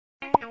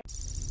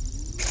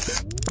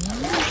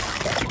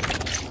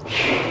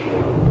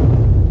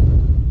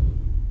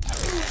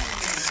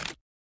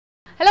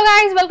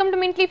welcome to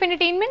Mint Leaf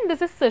Entertainment.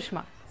 This is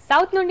Sushma.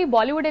 South నుండి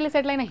బాలీవుడ్ వెళ్ళి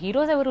settle అయిన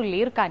heroes ఎవరు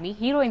లేరు, కానీ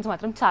హీరోయిన్స్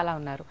మాత్రం చాలా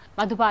ఉన్నారు.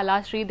 మధుబాల,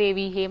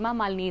 శ్రీదేవి,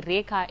 హేమమాలిని,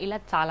 రేఖ ఇలా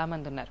చాలా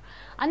మంది ఉన్నారు.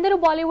 అందరూ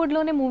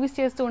బాలీవుడ్లోనే మూవీస్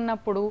చేస్తూ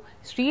ఉన్నప్పుడు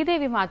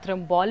శ్రీదేవి మాత్రం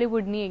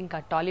బాలీవుడ్ని ఇంకా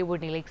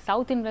టాలీవుడ్ని like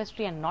south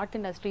industry and north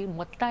industry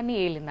మొత్తాన్ని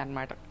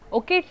ఏలిందనమాట.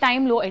 ఒకే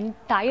టైంలో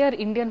ఎంటైర్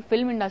ఇండియన్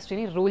ఫిల్మ్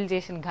ఇండస్ట్రీని రూల్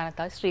చేసిన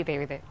ఘనత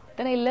శ్రీదేవిదే.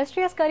 తన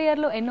ఇల్లస్ట్రియస్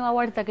కెరియర్లో ఎన్నో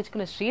అవార్డ్స్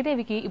దక్కించుకున్న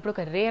శ్రీదేవికి ఇప్పుడు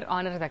ఒక రేర్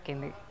ఆనర్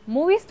దక్కింది.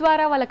 మూవీస్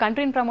ద్వారా వాళ్ళ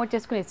కంట్రీని ప్రమోట్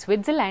చేసుకునే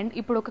స్విట్జర్లాండ్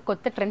ఇప్పుడు ఒక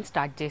కొత్త ట్రెండ్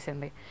స్టార్ట్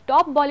చేసింది.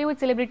 టాప్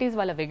బాలీవుడ్ సెలబ్రిటీస్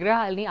వాళ్ళ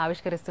విగ్రహాలని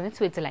ఆవిష్కరిస్తుంది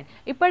స్విట్జర్లాండ్.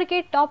 ఇప్పటికే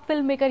top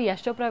film maker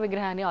Yash Chopra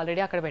విగ్రహాన్ని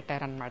ఆల్రెడీ అక్కడ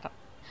పెట్టారనమాట.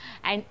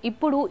 అండ్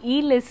ఇప్పుడు ఈ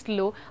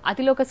లిస్ట్లో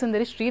అతిలోక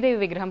సుందరి శ్రీదేవి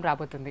విగ్రహం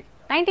రాబోతుంది.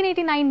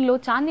 1989లో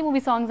చాందీ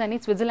మూవీ సాంగ్స్ అని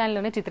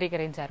స్విట్జర్లాండ్లోనే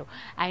చిత్రీకరించారు.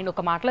 అండ్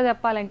ఒక మాటలో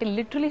చెప్పాలంటే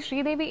లిటరలీ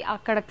శ్రీదేవి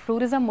అక్కడ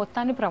టూరిజం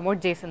మొత్తాన్ని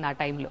ప్రమోట్ చేసింది ఆ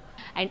టైంలో.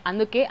 అండ్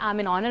అందుకే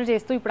ఆమెను ఆనర్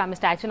చేస్తూ ఇప్పుడు ఆమె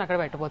స్టాచ్యూని అక్కడ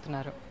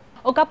పెట్టబోతున్నారు.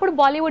 ఒకప్పుడు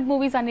బాలీవుడ్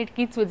మూవీస్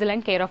అన్నిటికీ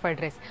స్విట్జర్లాండ్ కేర్ ఆఫ్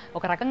అడ్రస్.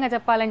 ఒక రకంగా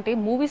చెప్పాలంటే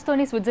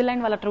మూవీస్తోని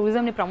స్విట్జర్లాండ్ వాళ్ళ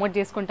టూరిజంని ప్రమోట్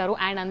చేసుకుంటారు.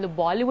 అండ్ అందులో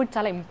బాలీవుడ్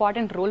చాలా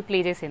ఇంపార్టెంట్ రోల్ ప్లే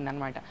చేసింది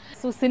అనమాట.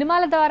 సో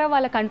సినిమాల ద్వారా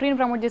వాళ్ళ కంట్రీని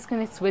ప్రమోట్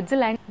చేసుకునే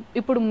స్విట్జర్లాండ్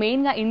ఇప్పుడు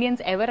మెయిన్గా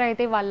ఇండియన్స్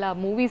ఎవరైతే వాళ్ళ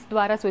మూవీస్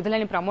ద్వారా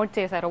స్విట్జర్లాండ్ని ప్రమోట్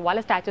చేశారో వాళ్ళ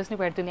స్టాచ్యూస్ని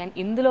పెడుతుంది. అండ్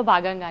ఇందులో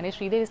భాగంగానే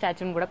శ్రీదేవి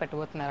స్టాచ్యూని కూడా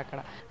పెట్టబోతున్నారు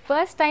అక్కడ.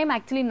 First time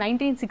actually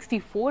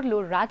 1964లో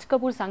Raj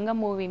Kapoor సంగం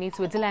మూవీని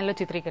స్విట్జర్లాండ్లో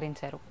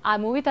చిత్రీకరించారు. ఆ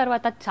మూవీ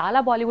తర్వాత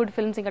చాలా బాలీవుడ్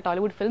ఫిల్మ్స్ ఇంకా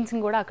టాలీవుడ్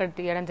ఫిల్మ్స్ని కూడా అక్కడ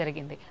తీయడం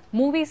జరిగింది.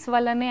 మూవీస్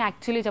వల్లనే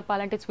యాక్చువల్లీ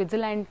చెప్పాలంటే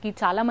స్విట్జర్లాండ్కి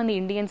చాలా మంది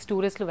ఇండియన్స్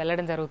టూరిస్టులు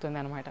వెళ్ళడం జరుగుతుంది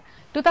అనమాట.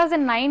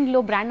 2009లో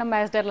బ్రాండ్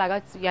అంబాసిడర్ లాగా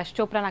యష్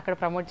చోప్రాని అక్కడ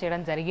ప్రమోట్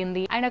చేయడం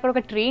జరిగింది. అండ్ అక్కడ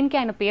ఒక ట్రైన్కి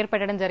ఆయన పేరు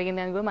పెట్టడం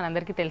జరిగింది అని కూడా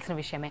మనందరికీ తెలిసిన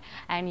విషయమే.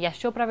 అండ్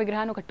యష్ చోప్రా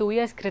విగ్రహాన్ని ఒక 2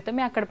 years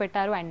క్రితమే అక్కడ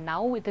పెట్టారు. And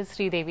now it is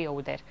Sridevi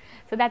over there.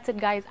 So that's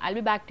it guys. I'll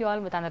be back to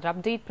all with another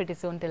update pretty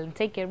soon. Till then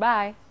take care.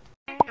 By.